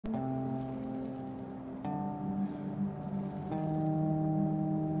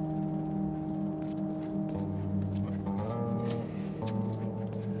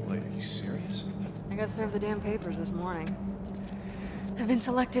got served the damn papers this morning. I've been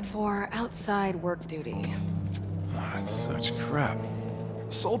selected for outside work duty. That's such crap.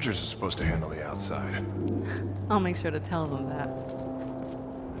 Soldiers are supposed to handle the outside. I'll make sure to tell them that.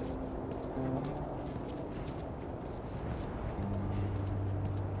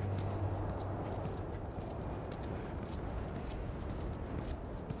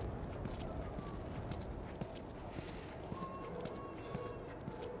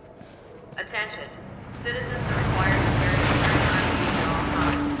 Attention. Citizens are required to carry security at all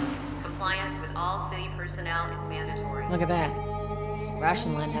times. Compliance with all city personnel is mandatory. Look at that.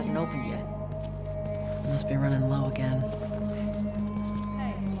 Ration line hasn't opened yet. Must be running low again.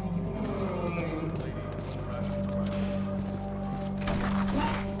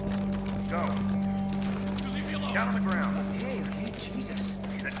 Go. Down on the ground. Okay, Jesus.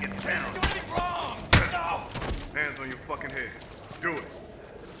 Let's get down. Don't do anything wrong! No! Hands on your fucking head. Do it.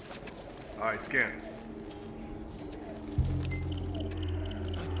 All right, scan.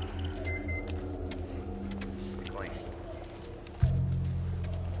 Clean.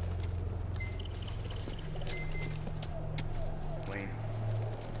 Clean.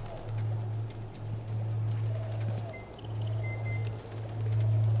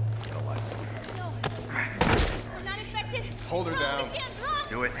 Get a light. No. I'm not infected. Hold her down. This can't drop.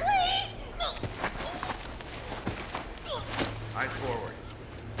 Do it. Please! No. Eyes forward.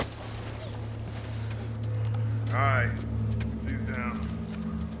 All right. She's down.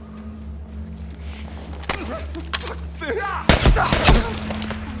 This!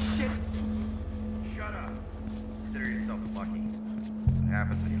 Shit! Shut up. Consider yourself lucky. What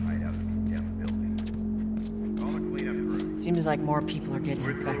happens when you hide out in a condemned building? Call the cleanup crew. Seems like more people are getting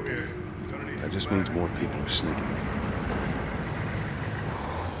We're through infected. here. Gonna need That some just means backup. more people are sneaking.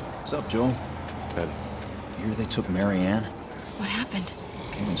 What's up, Joel? Eddie, You hear they took Marianne? What happened?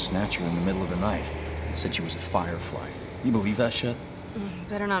 Came and snatched her in the middle of the night. Said she was a firefly. You believe that shit?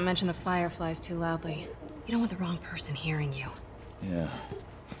 Better not mention the fireflies too loudly. You don't want the wrong person hearing you. Yeah.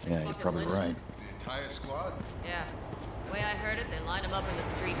 Yeah, you're probably right. the entire squad? Yeah. The way I heard it, they lined him up in the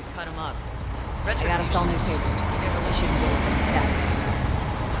street and cut him up. I gotta sell newspapers. We shouldn't get his status.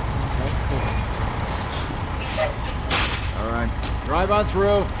 All right. Drive on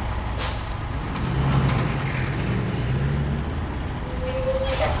through.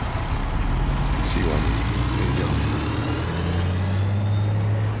 See you on. There you go.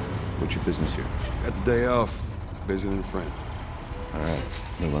 What's your business here? Got the day off. Visiting a friend. All right.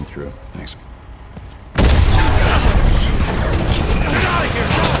 We'll run through. Thanks. Get out of here!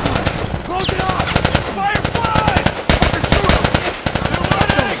 Close it off! Firefly! They're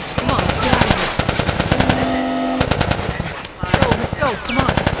running! Come on, let's get out of here. Let's go, come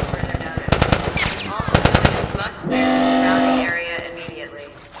on. Further notice. All civilians must clear the surrounding area immediately.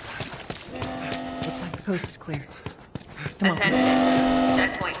 Looks like the coast is clear. Come on. Attention.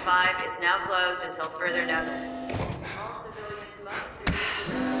 Checkpoint 5 is now closed until further notice. All civilians must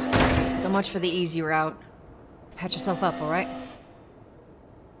clear. So much for the easy route. Patch yourself up, all right?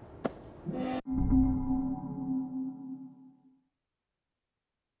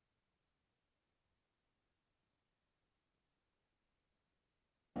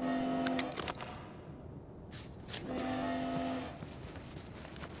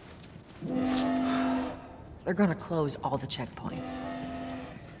 They're gonna close all the checkpoints.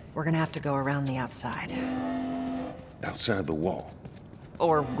 We're gonna have to go around the outside. Outside the wall.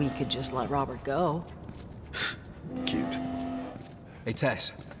 Or we could just let Robert go. Cute. Hey,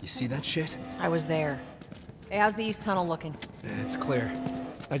 Tess, you see that shit? I was there. Hey, how's the east tunnel looking? It's clear.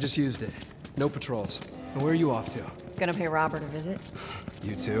 I just used it. No patrols. And where are you off to? Gonna pay Robert a visit?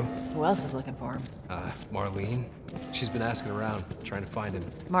 You too? Who else is looking for him? Marlene. She's been asking around, trying to find him.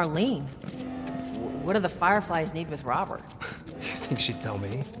 Marlene? What do the Fireflies need with Robert? You think she'd tell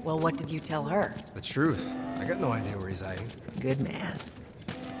me? Well, what did you tell her? The truth. I got no idea where he's hiding. Good man.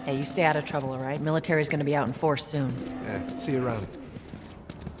 Hey, you stay out of trouble, all right? Military's gonna be out in force soon. Yeah, see you around.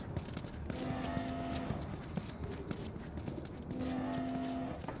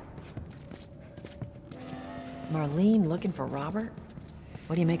 Marlene looking for Robert?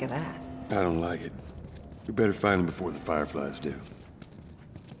 What do you make of that? I don't like it. We better find him before the Fireflies do.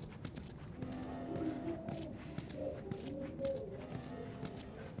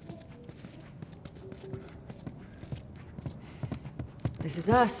 This is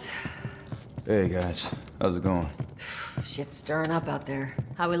us. Hey, guys. How's it going? Shit's stirring up out there.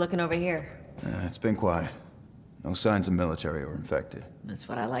 How we looking over here? It's been quiet. No signs of military or infected. That's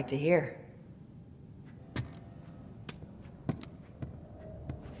what I like to hear.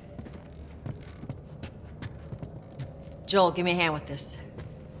 Joel, give me a hand with this.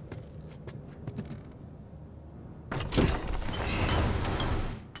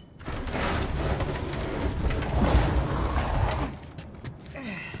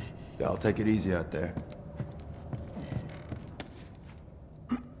 Y'all take it easy out there.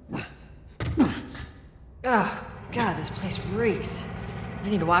 Oh, God, this place reeks. I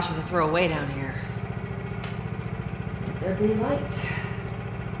need to watch what they throw away down here. There be light.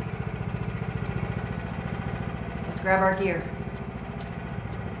 Let's grab our gear.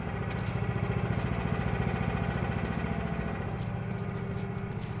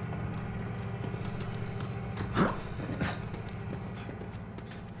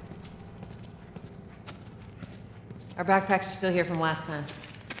 Our backpacks are still here from last time.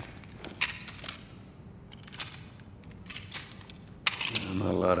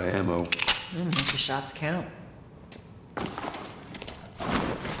 Not a lot of ammo. Make the shots count.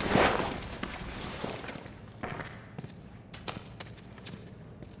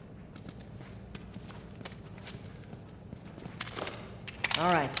 All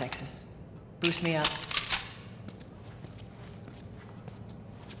right, Texas. Boost me up.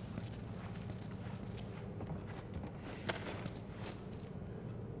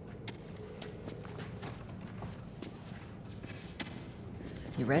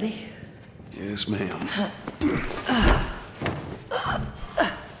 You ready? Yes, ma'am.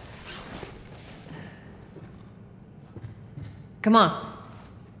 Come on.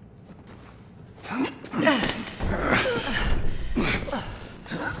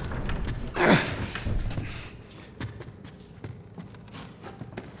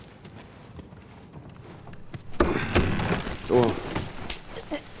 Go on.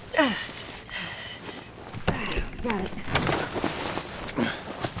 Got it.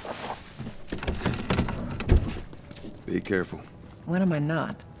 Be careful. When am I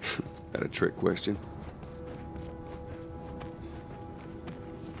not? That a trick question?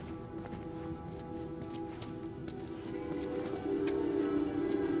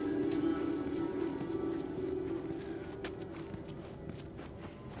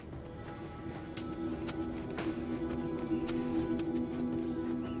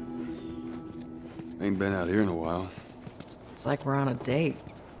 Ain't been out here in a while. It's like we're on a date.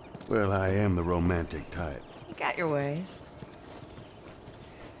 Well, I am the romantic type. You got your ways.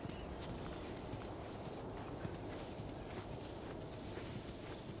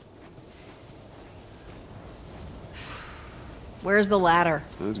 Where's the ladder?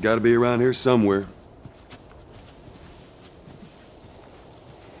 It's got to be around here somewhere.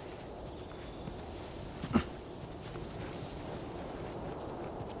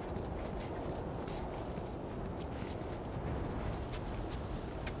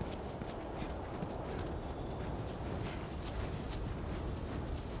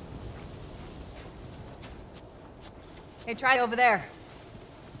 Hey, try over there.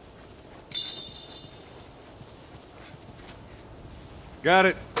 Got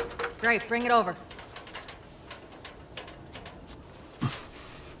it. Great, bring it over.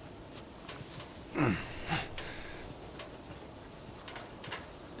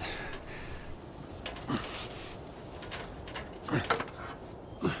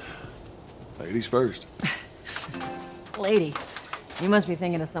 Ladies first. Lady, you must be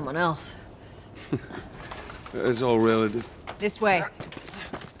thinking of someone else. It's all relative. This way.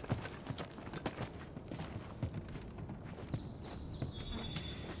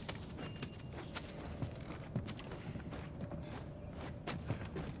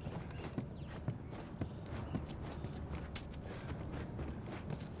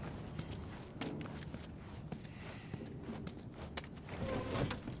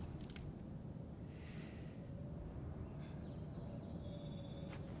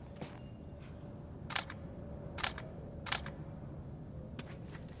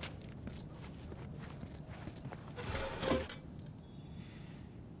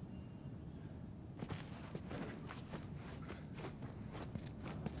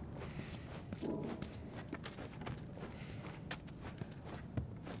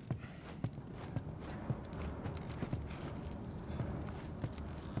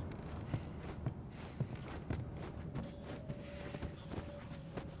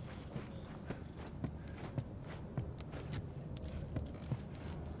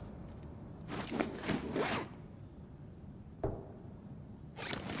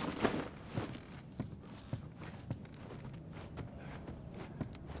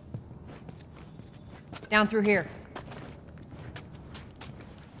 Down through here.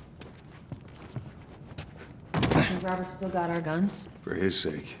 Think Robert's still got our guns? For his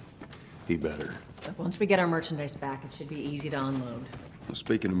sake, he better. Look, once we get our merchandise back, it should be easy to unload. Well,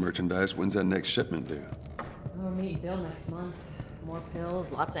 speaking of merchandise, when's that next shipment due? We're meeting Bill next month. More pills,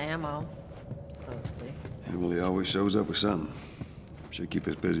 lots of ammo. Supposedly. Emily always shows up with something. Should keep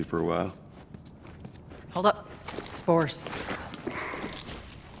us busy for a while. Hold up. Spores.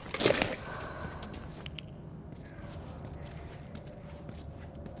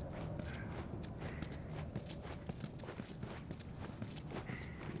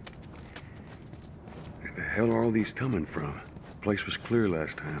 hell are all these coming from? The place was clear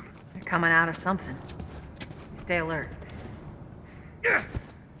last time. They're coming out of something. Stay alert.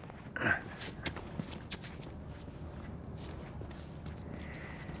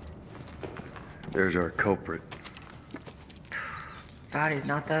 There's our culprit. God, he's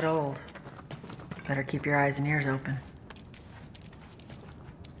not that old. Better keep your eyes and ears open.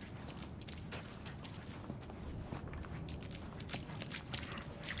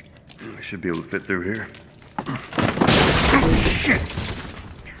 I should be able to fit through here. Shit!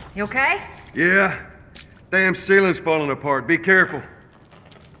 You okay? Yeah. Damn ceiling's falling apart. Be careful.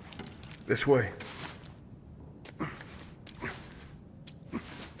 This way.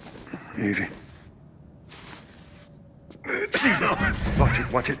 Easy. Jesus.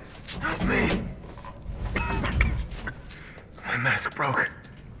 Watch it. Help me. My mask broke.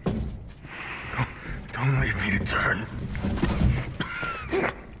 Don't leave me to turn.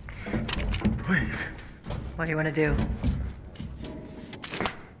 Please. What do you want to do?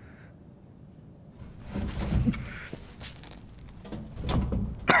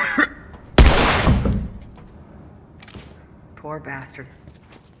 Poor bastard.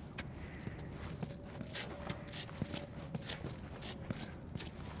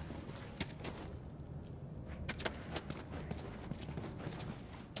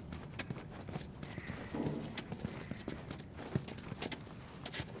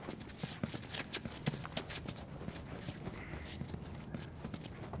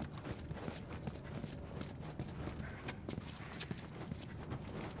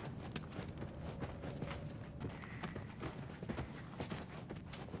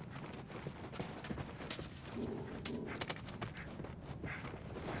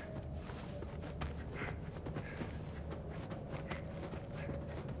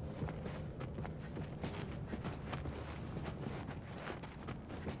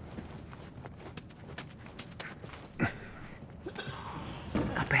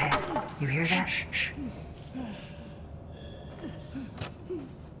 Up ahead. You hear that? Shh.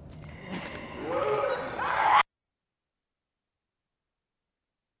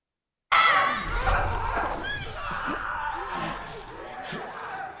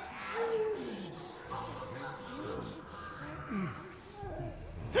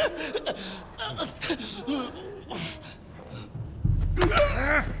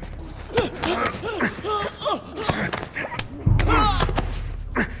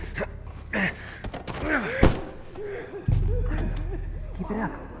 Keep it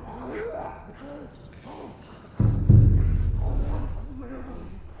up.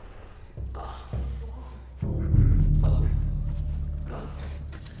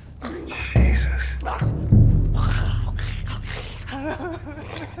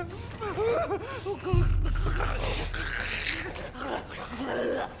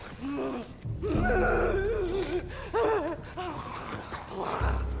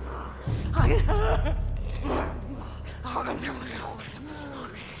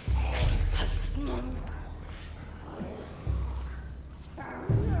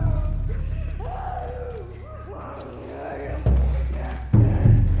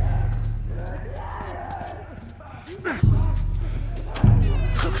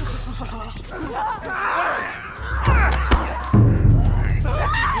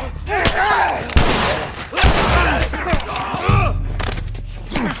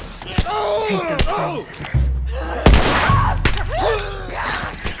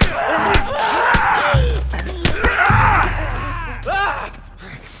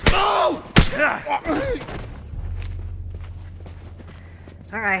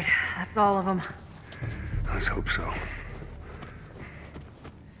 All right, that's all of them. Let's hope so.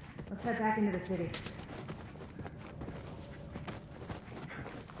 Let's head back into the city.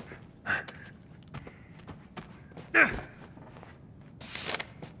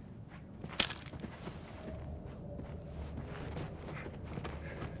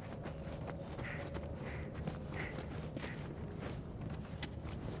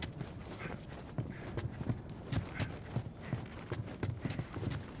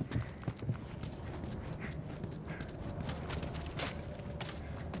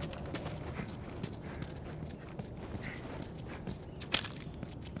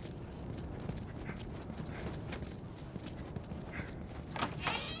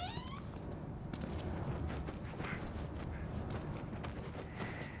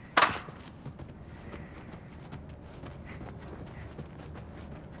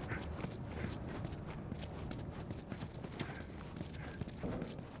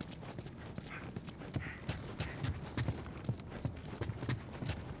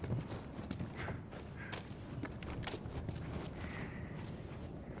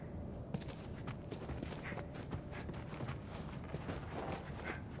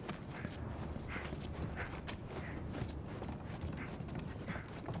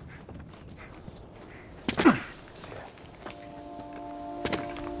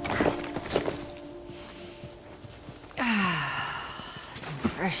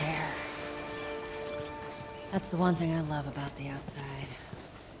 fresh air. That's the one thing I love about the outside.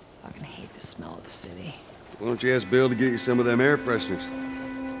 Fucking hate the smell of the city. Why don't you ask Bill to get you some of them air fresheners?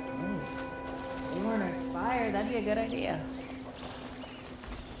 If you weren't expired, that'd be a good idea.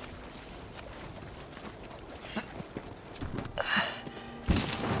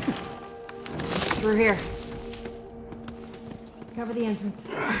 Through here. Cover the entrance.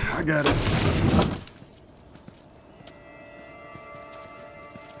 I got it.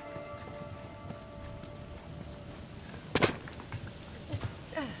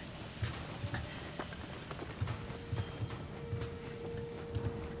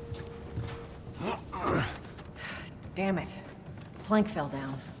 Damn it. The plank fell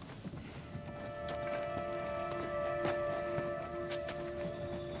down.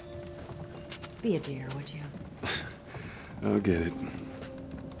 Be a dear, would you? I'll get it.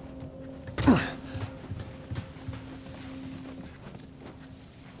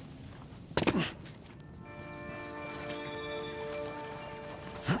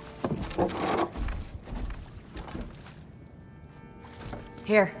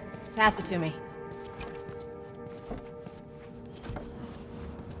 Here, pass it to me.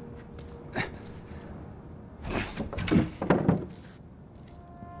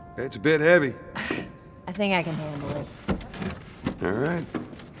 It's a bit heavy. I think I can handle it. All right.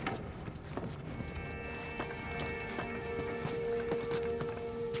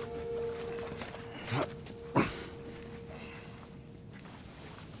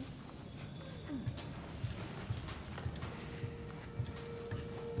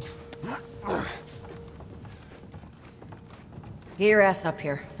 Get your ass up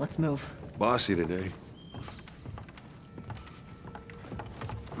here. Let's move. Bossy today.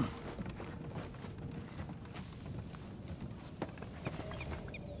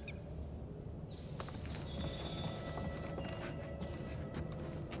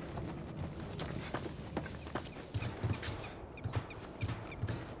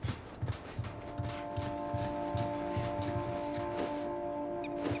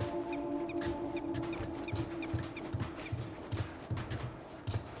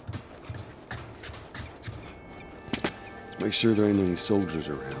 Make sure there ain't any soldiers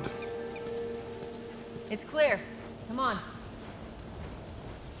around. It's clear. Come on.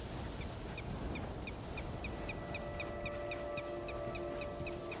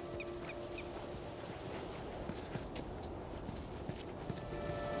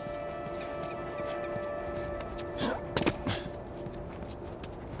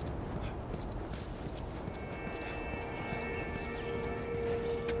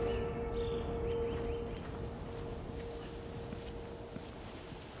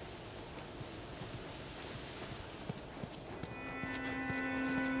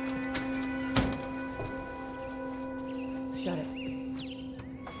 Shut it.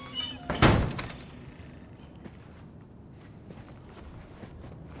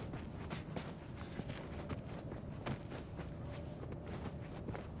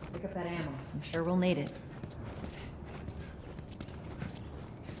 Pick up that ammo. I'm sure we'll need it.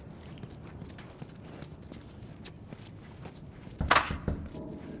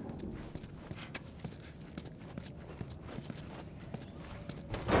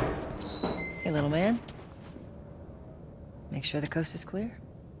 Hey, little man. Make sure the coast is clear.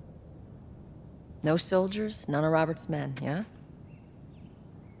 No soldiers, none of Robert's men, yeah?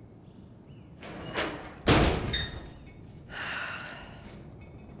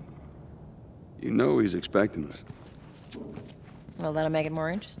 You know he's expecting us. Well, that'll make it more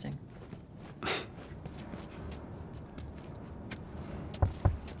interesting.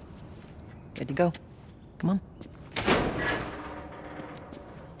 Good to go. Come on.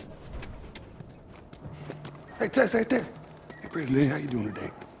 Hey, Tess, hey, Tess. Hey, pretty lady, how you doing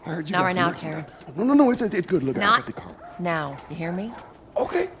today? I heard you Not got right some now, work. Terrence. No, it's good. Look, I Not got the car. now. You hear me?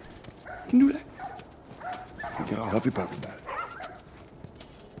 Okay. You can do that. You get all huffy puffy about it.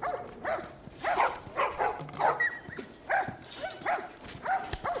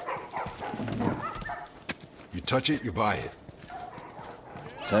 You touch it, you buy it.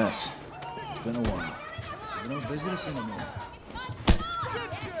 Tess, it's been a while. You don't visit us anymore.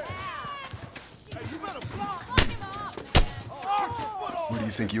 Where do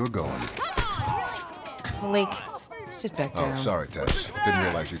you think you're going? Malik, sit back down. Oh, sorry, Tess. Didn't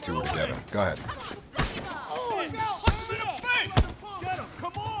realize you two were together. Go ahead.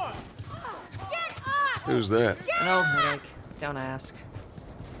 Who's that? An old headache. Don't ask.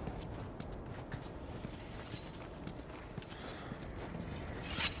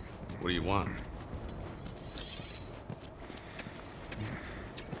 What do you want?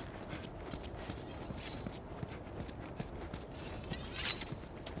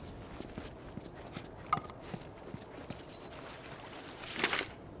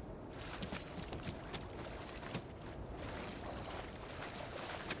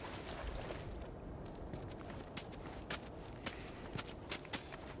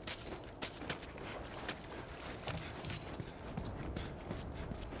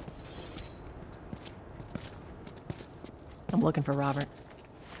 I'm looking for Robert.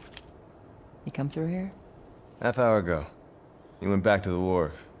 You come through here? Half hour ago. He went back to the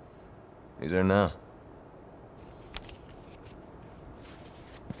wharf. He's there now.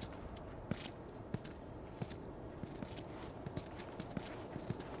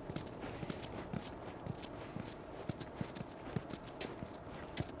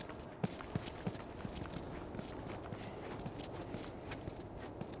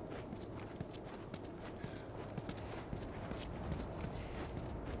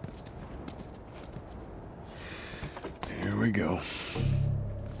 Here we go.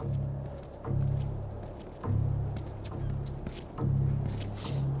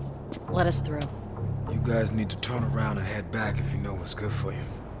 Let us through. You guys need to turn around and head back if you know what's good for you.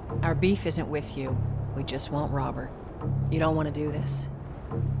 Our beef isn't with you. We just want Robert. You don't want to do this.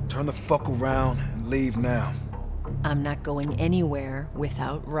 Turn the fuck around and leave now. I'm not going anywhere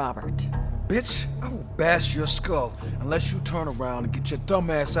without Robert. Bitch, I will bash your skull unless you turn around and get your dumb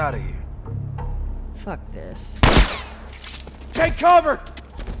ass out of here. Fuck this. Take cover!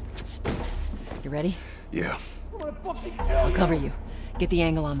 You ready? Yeah. I'll cover you. Get the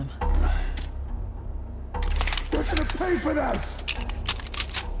angle on them. They're gonna pay for that!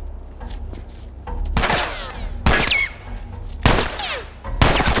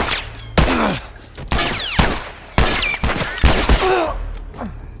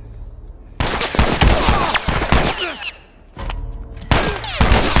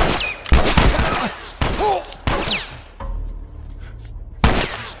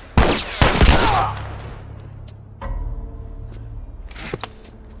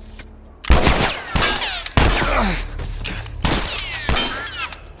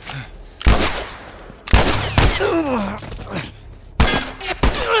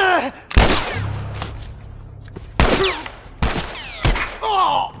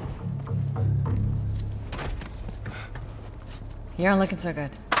 You aren't looking so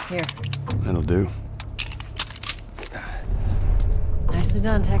good. Here. That'll do. Nicely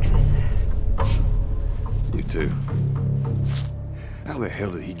done, Texas. You too. How the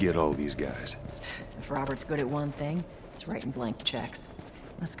hell did he get all these guys? If Robert's good at one thing, it's writing blank checks.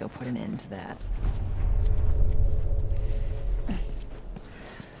 Let's go put an end to that.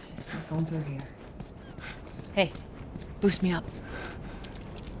 Going through here. Hey, boost me up.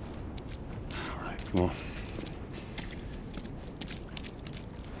 All right, come on.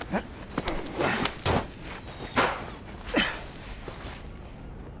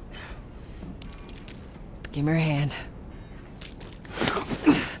 Give me your hand.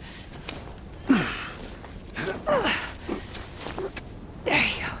 There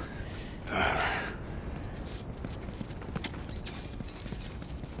you go.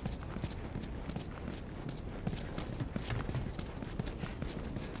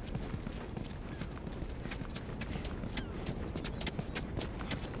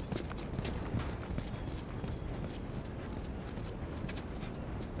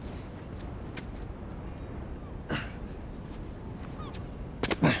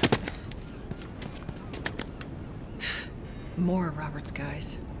 More of Robert's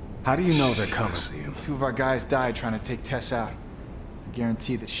guys. How do you know they're coming? See him. 2 of our guys died trying to take Tess out. I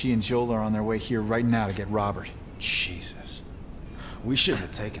guarantee that she and Joel are on their way here right now to get Robert. Jesus. We shouldn't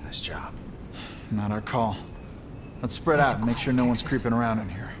have taken this job. Not our call. Let's spread out and make sure no one's creeping around in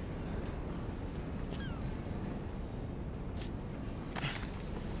here.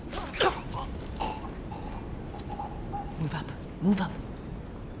 Move up. Move up.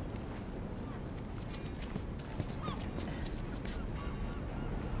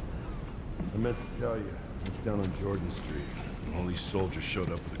 I meant to tell you, I was down on Jordan Street. All these soldiers showed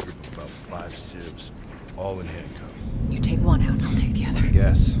up with a group of about 5 civs, all in handcuffs. You take one out, I'll take the other.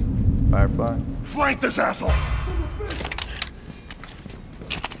 Guess. Firefly? Flank this asshole!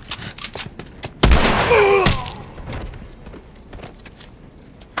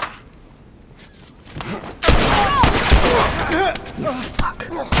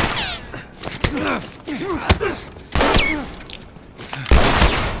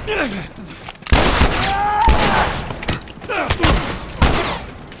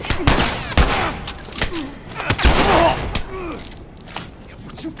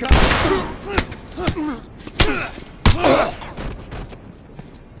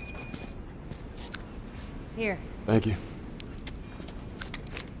 Here. Thank you.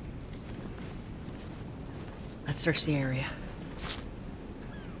 Let's search the area.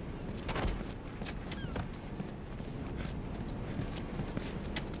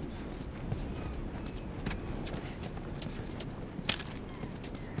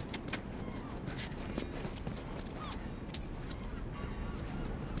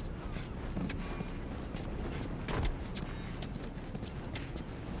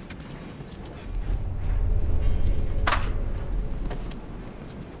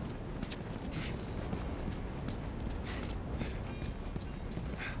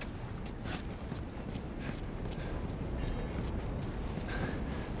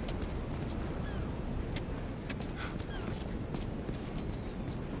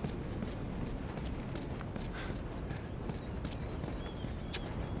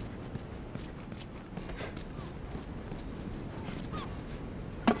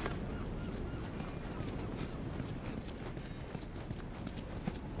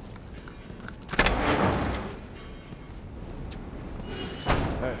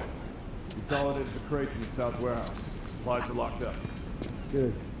 crates in the south warehouse. Supplies are locked up.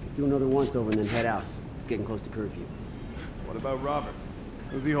 Good. Do another once-over and then head out. It's getting close to curfew. What about Robert?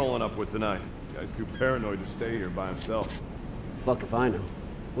 Who's he holing up with tonight? Guy's too paranoid to stay here by himself. Fuck if I know.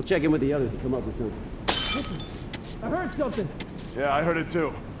 We'll check in with the others and come up with something. Listen, I heard something. Yeah, I heard it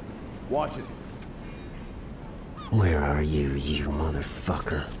too. Watch it. Where are you, you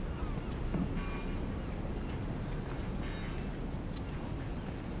motherfucker?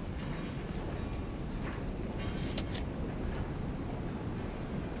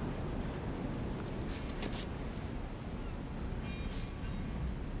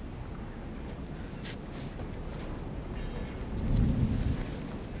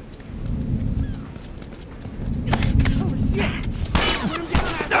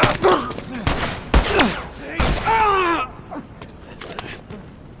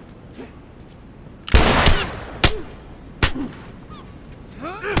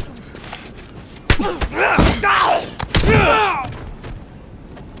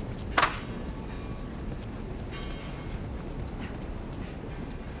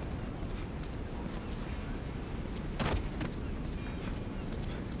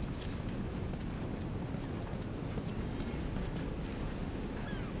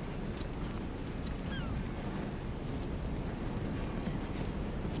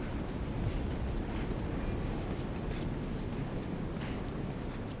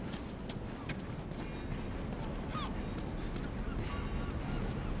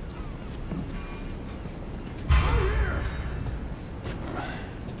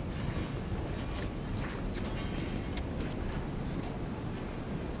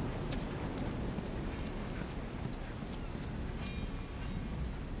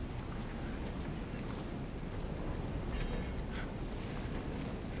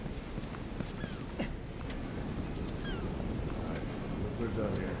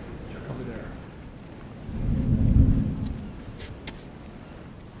 Down here. Check over there.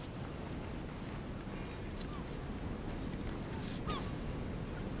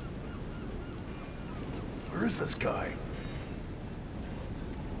 Where is this guy?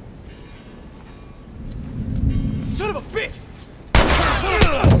 Son of a bitch!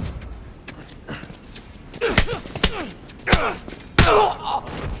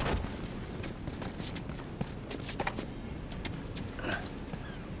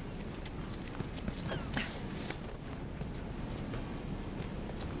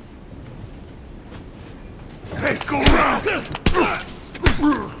 Hey, go around!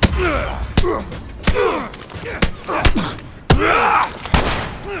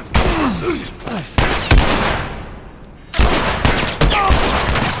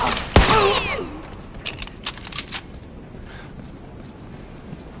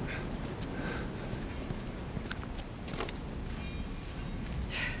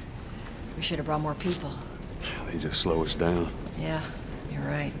 We should have brought more people. They just slow us down. Yeah, you're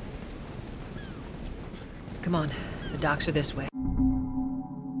right. Come on, the docks are this way.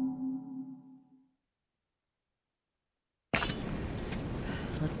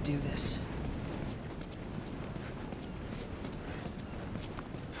 Let's do this.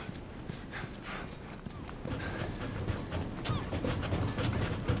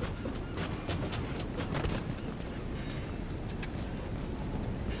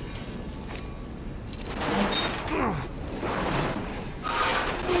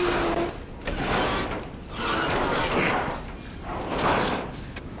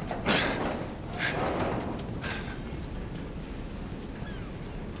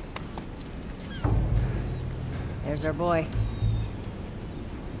 There's our boy.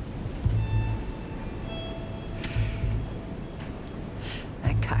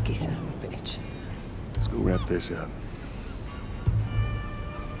 That cocky son of a bitch. Let's go wrap this up.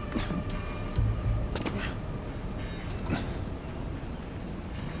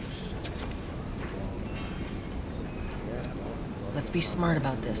 Let's be smart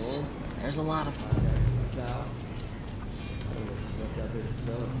about this. There's a lot of them.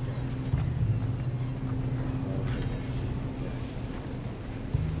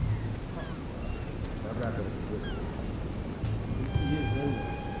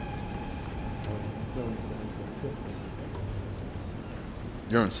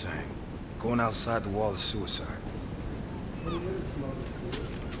 You're insane. Going outside the wall is suicide.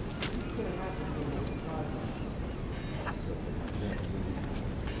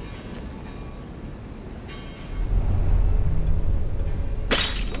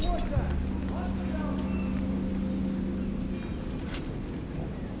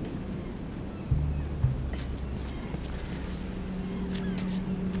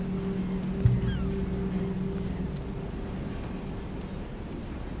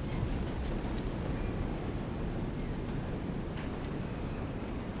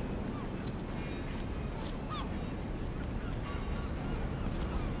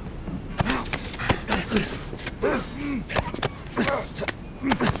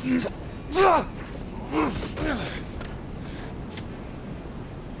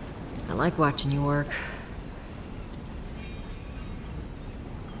 I like watching you work.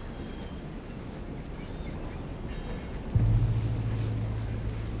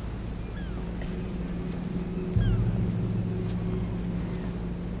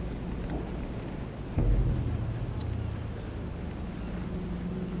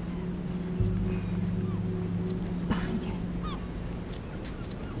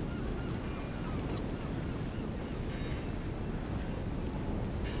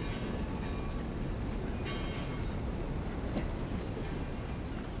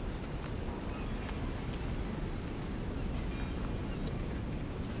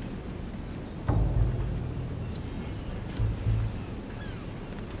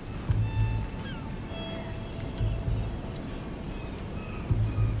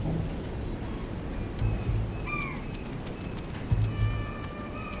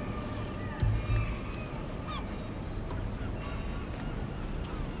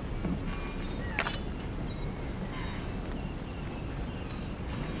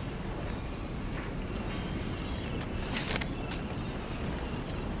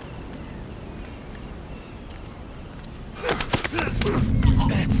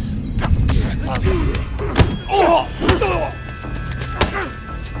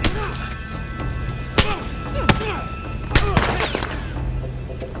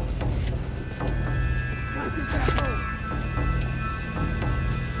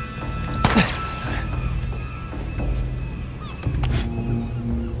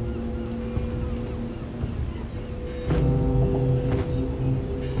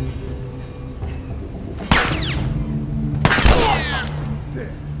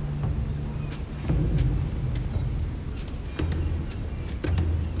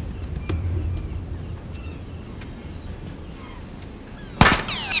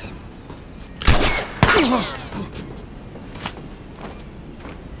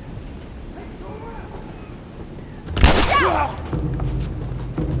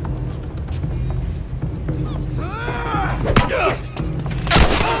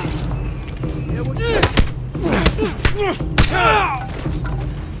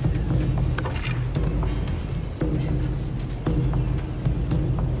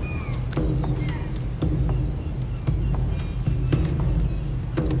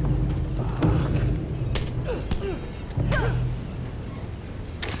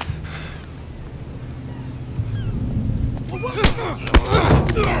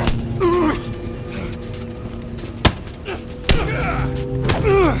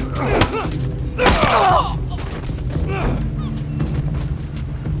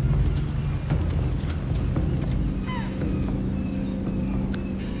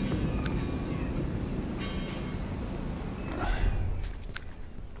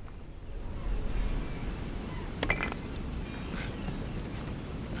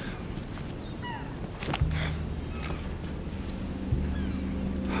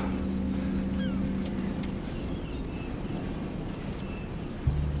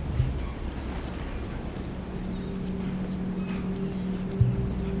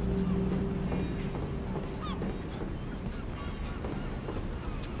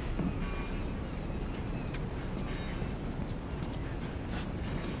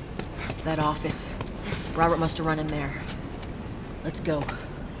 That office. Robert must have run in there. Let's go.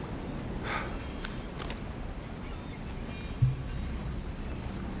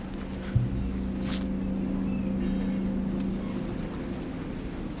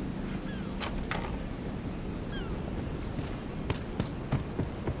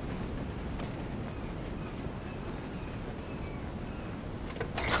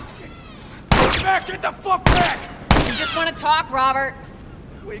 Back! Get the fuck back! You just want to talk, Robert.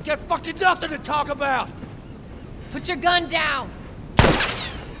 We get fucking nothing to talk about! Put your gun down!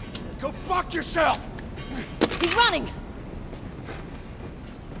 Go fuck yourself! He's running!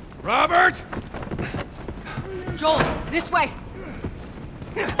 Robert! Joel, this way!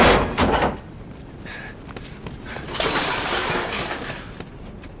 We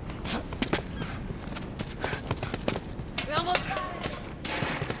almost got it!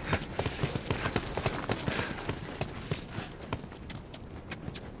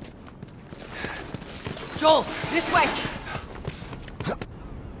 Joel, this way!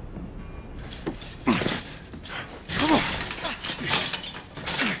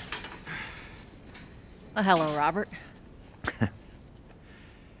 Well, hello, Robert.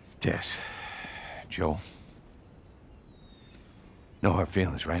 Tess. Joel. No hard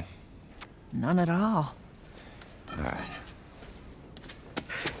feelings, right? None at all. All right.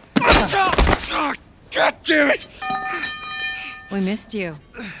 God damn it! We missed you.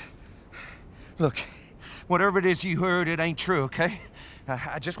 Look, whatever it is you heard, it ain't true, okay?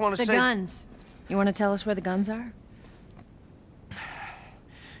 I just want to The say... guns. You want to tell us where the guns are?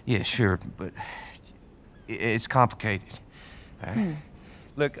 Yeah, sure, but it's complicated. All right?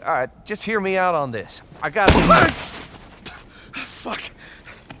 Look, all right, just hear me out on this. I got to... Fuck.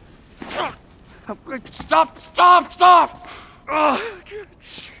 Stop!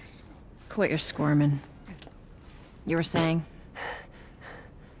 Quit your squirming. You were saying?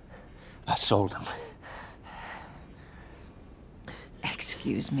 I sold him.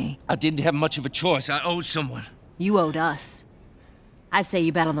 Excuse me. I didn't have much of a choice. I owed someone. You owed us. I'd say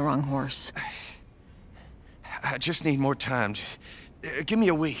you bet on the wrong horse. I just need more time. Just, give me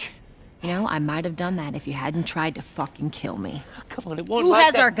a week. You know, I might have done that if you hadn't tried to fucking kill me. Come on, it won't Who like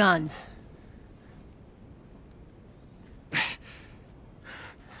has that. our guns?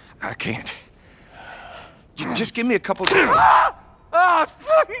 I can't. Just give me a couple...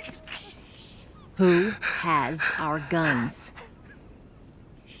 Who has our guns?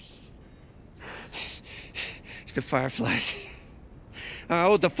 It's the Fireflies. I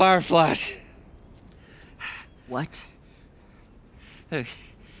owed the Fireflies. What? Look,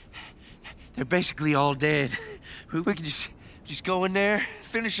 they're basically all dead. We could just go in there,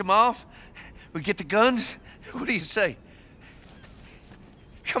 finish them off. We get the guns. What do you say?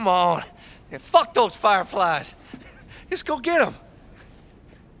 Come on. Yeah, fuck those Fireflies. Let's go get them.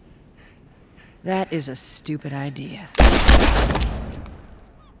 That is a stupid idea.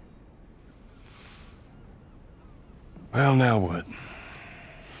 Well, now what?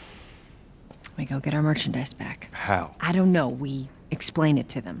 We go get our merchandise back. How? I don't know. We explain it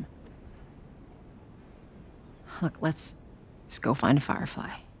to them. Look, let's go find a Firefly.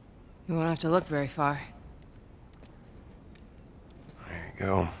 You won't have to look very far. There you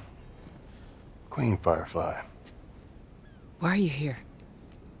go. Queen Firefly. Why are you here?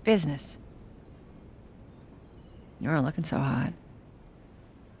 Business. You're looking so hot.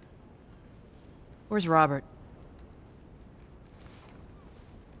 Where's Robert?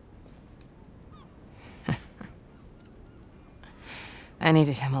 I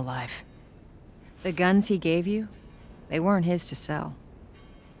needed him alive. The guns he gave you, they weren't his to sell.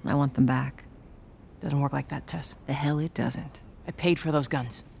 I want them back. Doesn't work like that, Tess. The hell it doesn't. I paid for those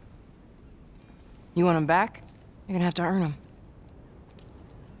guns. You want them back? You're gonna have to earn them.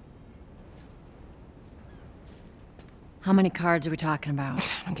 How many cards are we talking about?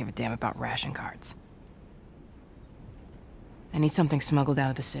 I don't give a damn about ration cards. I need something smuggled out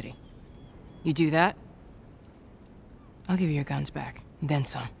of the city. You do that, I'll give you your guns back, and then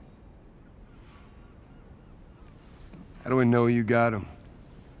some. How do we know you got them?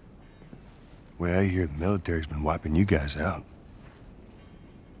 Well, I hear the military's been wiping you guys out.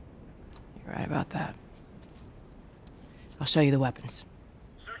 You're right about that. I'll show you the weapons.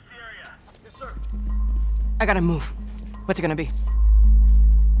 Search the area. Yes, sir. I gotta move. What's it gonna be?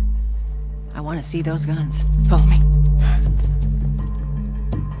 I want to see those guns. Follow me.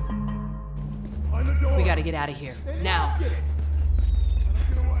 We gotta get out of here. Now.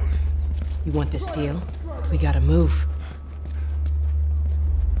 You want this deal? We gotta move.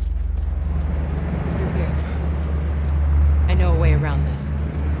 Through here. I know a way around this.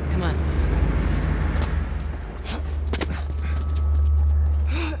 Come on.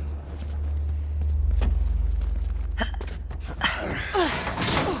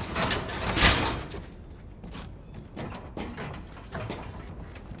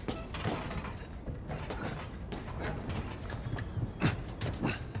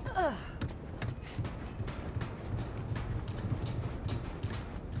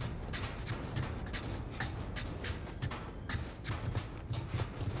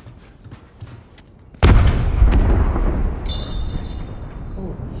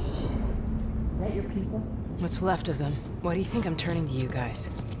 What's left of them? Why do you think I'm turning to you guys?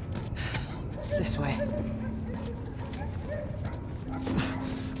 This way.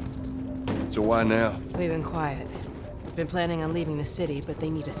 So why now? We've been quiet. Been planning on leaving the city, but they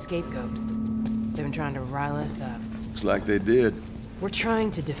need a scapegoat. They've been trying to rile us up. Looks like they did. We're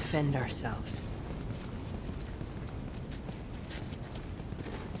trying to defend ourselves.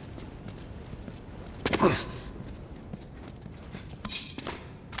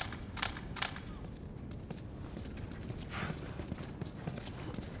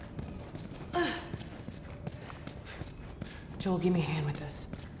 Joel, give me a hand with this.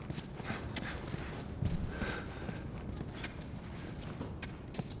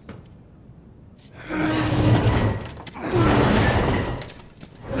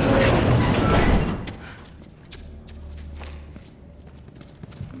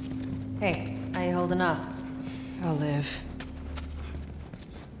 Hey, how you holding up? I'll live.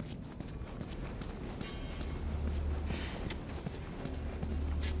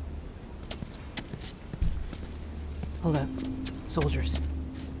 Hold up. Soldiers.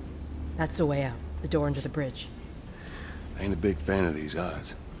 That's the way out. The door under the bridge. I ain't a big fan of these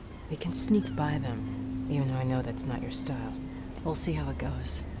odds. We can sneak by them, even though I know that's not your style. We'll see how it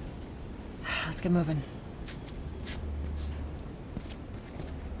goes. Let's get moving.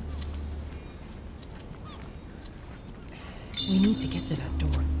 We need to get to that door.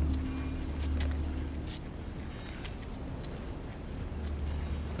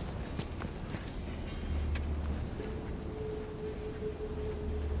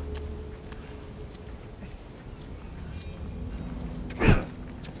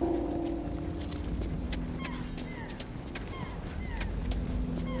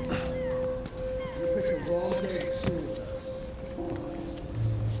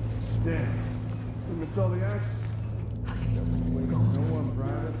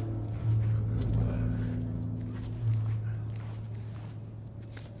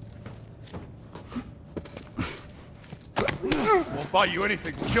 Won't buy you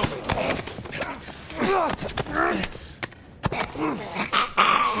anything to kill me.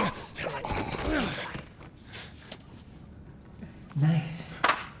 Nice.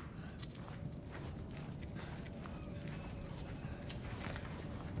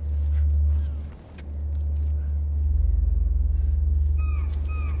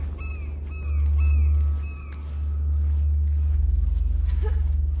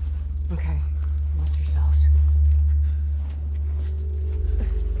 Okay, watch yourselves.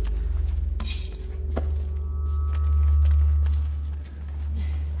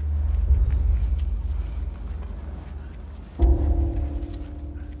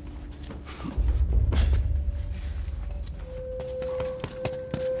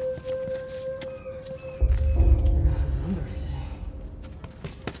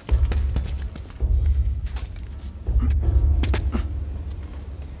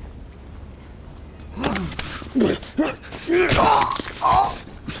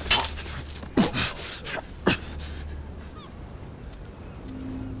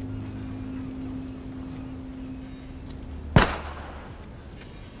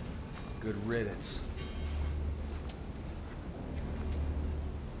 Good riddance.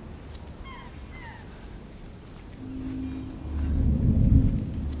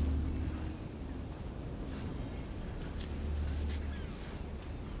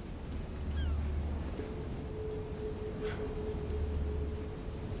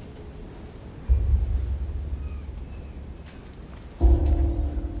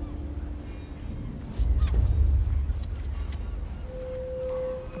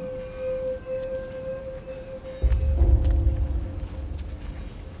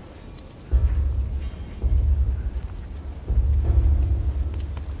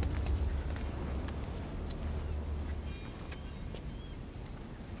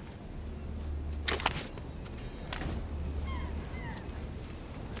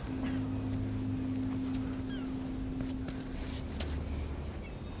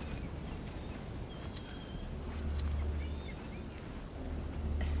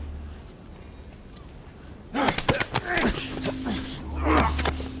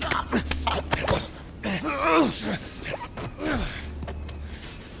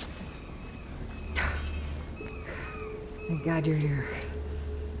 Thank God you're here.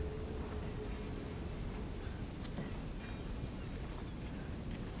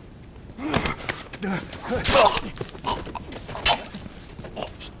 Not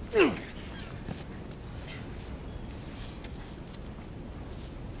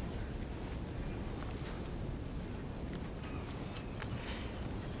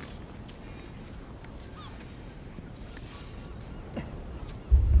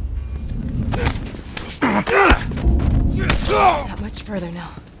much further now.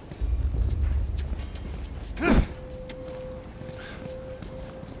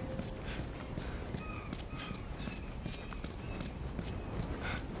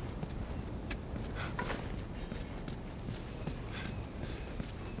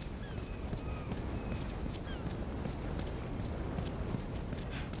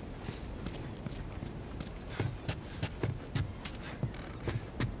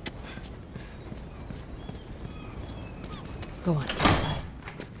 Go on, inside.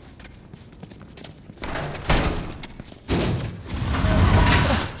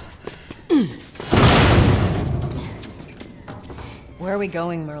 Where are we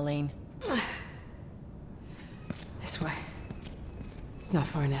going, Marlene? This way. It's not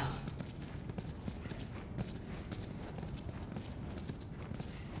far now.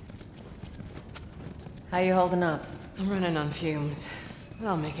 How you holding up? I'm running on fumes. But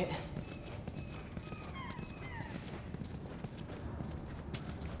I'll make it.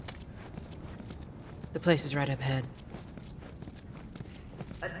 The place is right up ahead.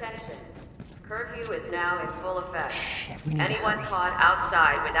 Curfew is now in full effect. Anyone caught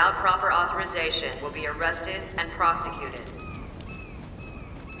outside without proper authorization will be arrested and prosecuted.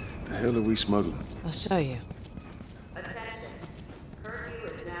 The hell are we smuggling? I'll show you. Attention.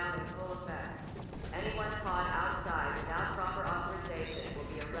 Curfew is now in full effect. Anyone caught outside without proper authorization will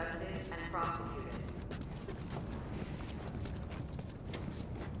be arrested and prosecuted.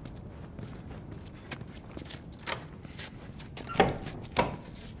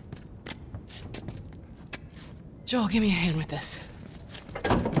 Joel, give me a hand with this.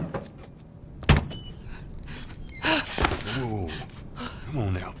 Whoa. Come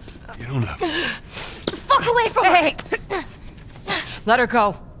on now. Get on up. Fuck away from her! Hey! Let her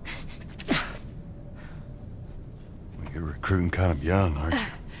go. Well, you're recruiting kind of young, aren't you?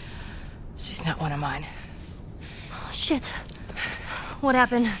 She's not one of mine. Oh, shit. What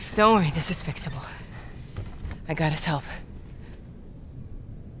happened? Don't worry, this is fixable. I got his help.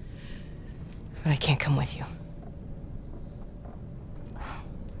 But I can't come with you.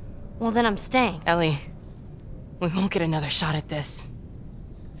 Well, then I'm staying. Ellie, we won't get another shot at this.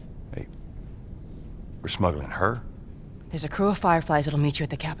 Hey, we're smuggling her? There's a crew of Fireflies that'll meet you at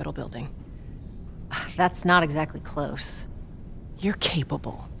the Capitol building. That's not exactly close. You're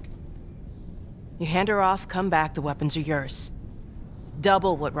capable. You hand her off, come back, the weapons are yours.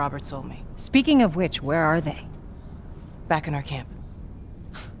 Double what Robert sold me. Speaking of which, where are they? Back in our camp.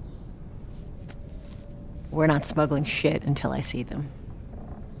 We're not smuggling shit until I see them.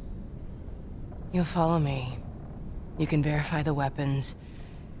 You'll follow me. You can verify the weapons.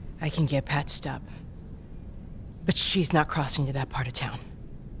 I can get patched up. But she's not crossing to that part of town.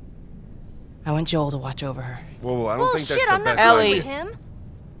 I want Joel to watch over her. Whoa, I don't think that's the I'm not best going Ellie. with him.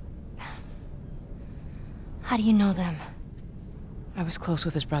 How do you know them? I was close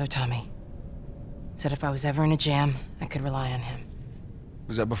with his brother Tommy. Said if I was ever in a jam, I could rely on him.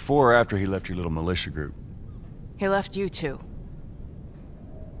 Was that before or after he left your little militia group? He left you too.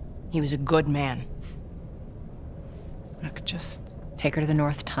 He was a good man. Look, just take her to the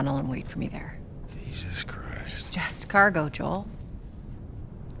North Tunnel and wait for me there. Jesus Christ. Just cargo, Joel.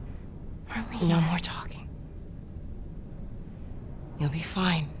 No more talking. You'll be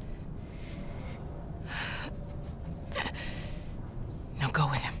fine. Now go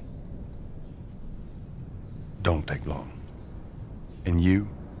with him. Don't take long. And you,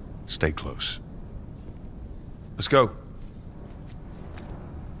 stay close. Let's go.